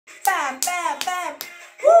Bam, bam, bam.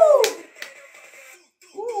 Woo!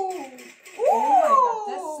 Ooh. Oh my god,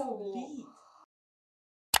 that's so deep.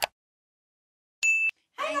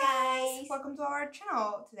 Hi guys! Welcome to our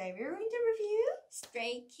channel. Today we're going to review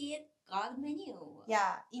Stray Kid God Menu.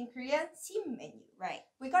 Yeah, in Korean, smenu. Right.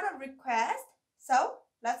 We got a request, so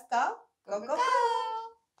let's go. Go, go, go.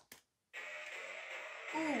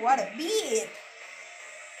 Ooh, what a beat.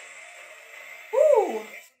 Ooh.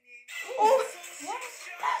 Oh.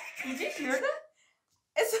 Did you hear that?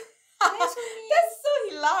 It's that's so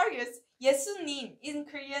hilarious. 예수님 in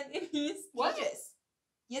Korean it means What? Jesus.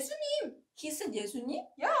 예수님. He said 예수님?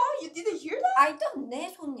 Yeah, you didn't hear that? I thought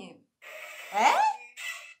내 손님. Eh?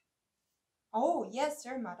 Oh, yes,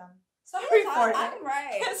 sir, madam. Sorry for that. I'm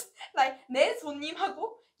right. Because like 내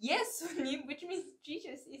손님하고 예수님, which means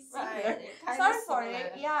Jesus, is similar. Right. Sorry for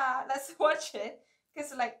it. Yeah, let's watch it.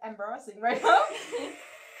 Because like embarrassing right now.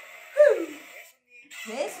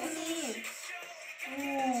 내 손님.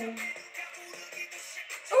 Ooh.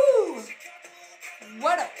 Ooh.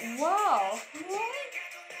 What a wow.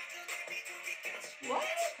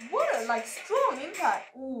 What a like strong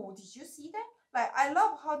impact. Ooh, did you see that? Like I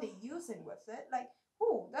love how they use it with it. Like,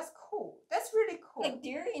 ooh, that's cool. That's really cool. Like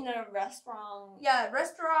they're in a restaurant. Yeah,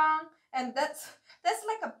 restaurant, and that's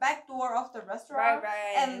like a back door of the restaurant.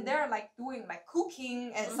 Right. And they're like doing like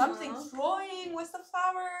cooking and something throwing with the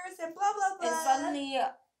flowers and blah blah blah. And suddenly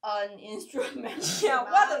an instrument. Yeah,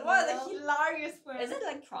 what a hilarious one. Is it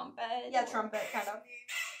like trumpet? Yeah, trumpet kind of.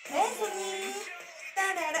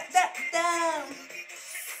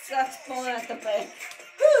 Saxophone at the back.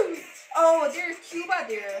 Oh, there's Cuba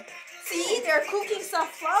there. See, they're cooking some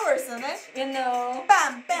flowers in it. You know.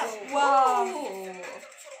 Bam, bam. Wow.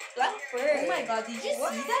 Blackbird. Oh my god, did you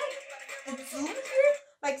see that? The zoom here?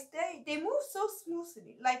 Like they move so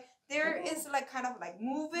smoothly. Like there is like kind of like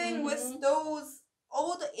moving with those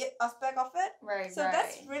all the aspect of it. Right. So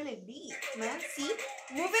that's really neat, man. See?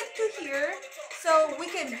 Move it to here so we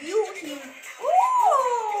can view him.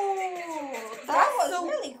 Ooh! That was so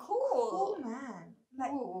really cool. Cool, man.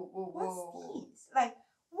 Like what's Whoa. these? Like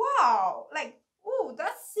wow. Like ooh,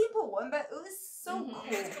 that's simple one, but it was so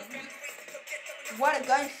cool. What a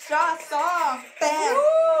gunshot song! Bam!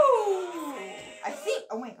 Ooh. I think.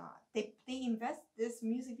 Oh my god. They invest this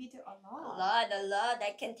music video a lot. A lot.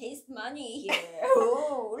 I can taste money here.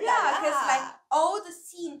 Oh, yeah, because like all the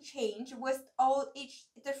scene change with each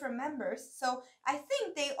different members. So I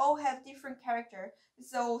think they all have different character.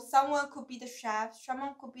 So someone could be the chef,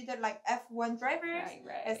 someone could be the like F1 driver, right.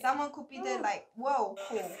 and someone could be the like whoa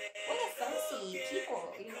cool. What a fancy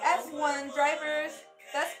people. You know? F1 drivers.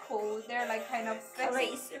 That's cool. They're like kind of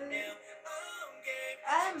racer.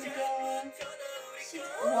 I'm good.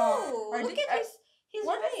 Wow, look at his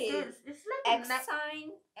what face. Is this? It's like X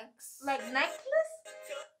sign. X. Like necklace?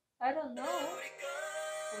 I don't know.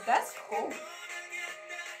 Oh, that's cool.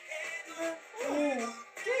 Oh,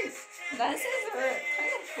 Dances are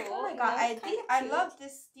kind of cool. oh my god, I love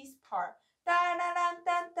this part. Da da da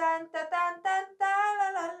da da da da da da la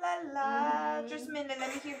la la la. Just a minute, let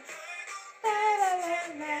me hear. Da la la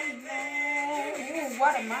la la. Ooh,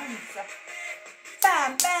 what a monster!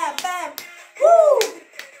 Bam bam bam. Woo!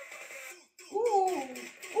 Ooh.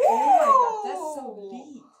 Oh my god, that's so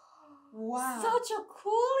deep. Wow. Such a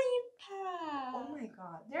cool impact. Oh my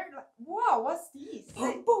god. They're like, wow, what's this? Boom,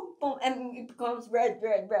 Like, boom, boom, and it becomes red.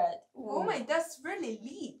 Ooh. oh my, that's really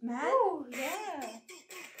neat, man. Oh, yeah.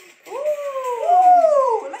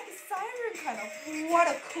 Ooh, like a siren kind of. What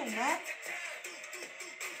a cool, man.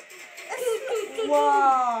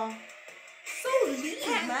 Wow. So neat,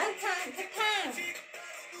 man.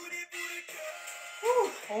 Ooh,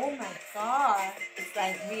 oh my god. It's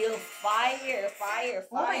like real fire,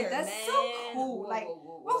 Oh my, that's man. so cool. Like,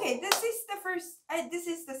 whoa. okay, this is the first. This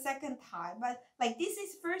is the second time, but like this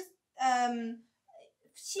is first.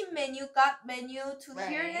 Menu got menu to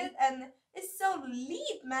hear it, and it's so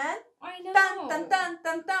neat, man. I know. Dun dun dun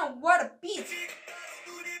dun dun. What a beat.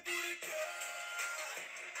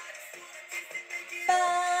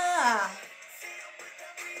 Ba.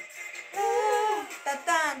 Dun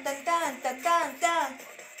dun dun dun dun dun dun.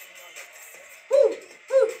 Woo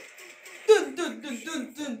woo. Dun dun dun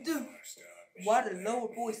dun dun dun. What a low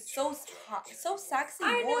voice, so sexy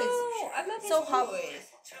I voice. know. I love his So hot. voice.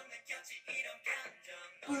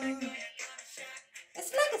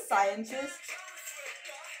 It's like a scientist.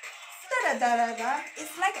 Da da da da da.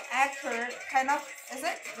 It's like an actor, kind of. Is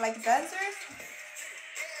it like dancers?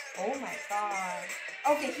 Oh my god.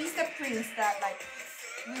 Okay, he's the prince that like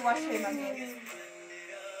we watch him again.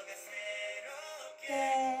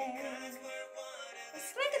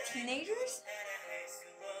 It's like a teenagers.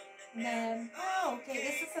 And then, oh, okay,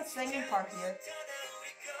 this is a singing part here.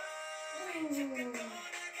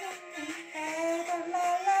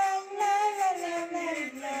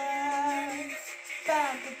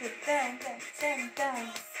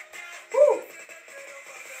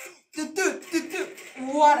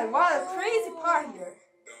 What a crazy part here.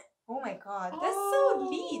 Oh my god, that's so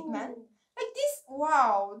lead, man. Like this,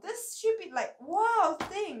 wow, this should be like, wow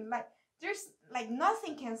thing. Like, there's like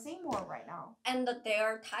nothing can say more right now. And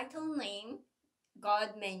their title name,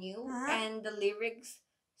 God Menu, and the lyrics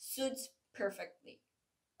suits perfectly.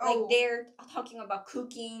 Like they're talking about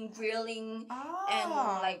cooking, grilling, and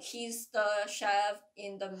like he's the chef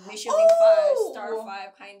in the Michelin 5-star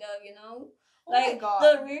 5 kind of, you know. Oh like my god,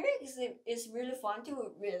 the lyrics is really fun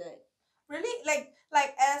to read it. Really, like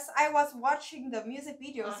as I was watching the music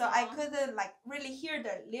video, so I couldn't like really hear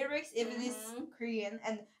the lyrics if it is Korean,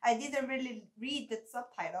 and I didn't really read the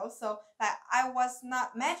subtitles, so like I was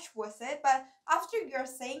not matched with it. But after you're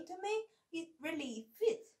saying to me, it really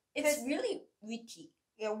fits. It's really witty.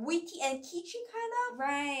 Yeah, witty and kitschy kind of.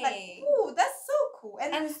 Right. Like, ooh, that's so cool.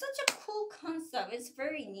 And such a cool concept. It's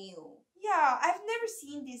very new. Yeah, I've never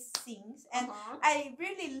seen these things, and I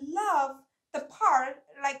really love the part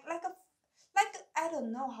like I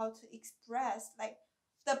don't know how to express, like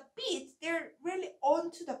the beats, they're really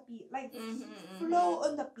onto the beat, like flow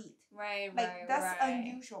on the beat. Right, like that's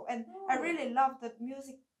unusual, and I really love the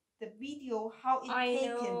music, the video, how it's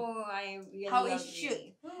taken, I really how it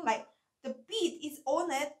should. Like the beat is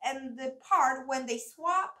on it, and the part when they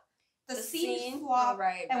swap, the scene swap,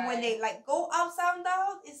 and when they like go up, sound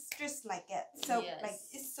down, it's just like it. So like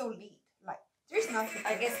it's so lead. Like there's nothing.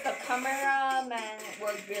 I guess the cameraman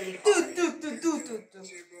worked really hard.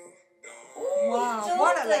 Ooh, wow,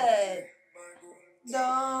 what a like.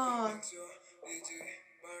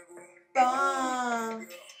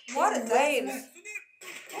 What a waves.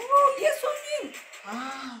 Oh, yes, 손님.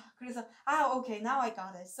 그래서 okay, now I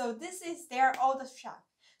got it. So this is they're all the chef.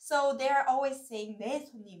 So they're always saying 네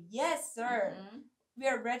손님, yes sir. We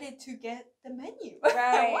are ready to get the menu.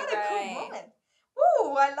 Right, what a cool moment.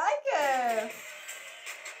 Ooh, I like it.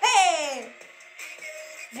 Hey,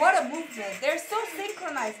 what a movement. They're so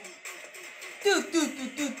synchronized. Do.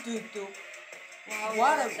 Wow,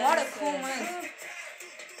 what a cool moment.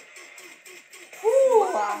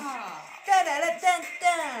 Ooh, wow. Da.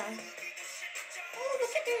 Oh,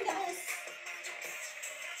 look at their dance.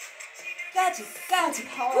 까지.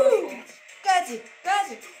 Powerful. 까지.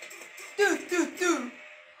 Do.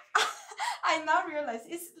 I now realize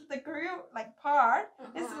it's the grill like part.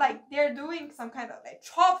 It's like they're doing some kind of like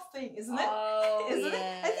chop thing, isn't it? Oh, isn't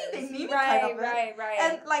it? I think they mean right, kind of it. Right.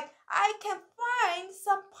 And like I can find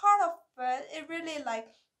some part of it. It really like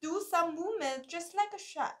do some movement just like a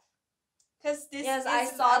chef. Because this is I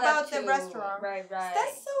saw about that too. the restaurant. Right.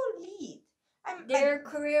 That's so lead. Their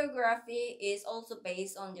choreography is also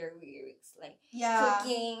based on their lyrics, like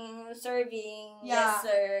cooking, serving, yes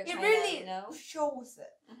sir. It really shows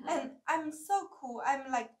it, and I'm so cool.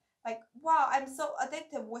 I'm like wow, I'm so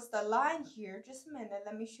addicted with the line here. Just a minute,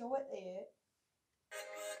 let me show it.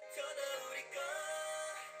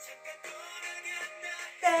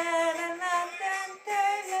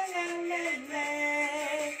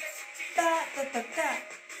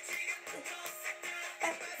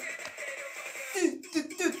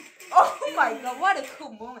 Oh my god, what a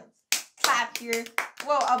cool moment. Clap here.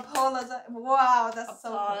 Whoa, apologize. Wow, that's so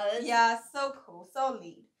cool. Yeah, so cool. So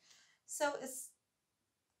lead. So it's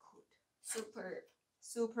good.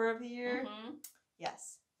 Superb here.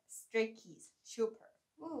 Yes. Straight keys. Superb.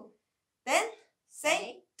 Ooh. Then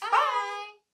say bye.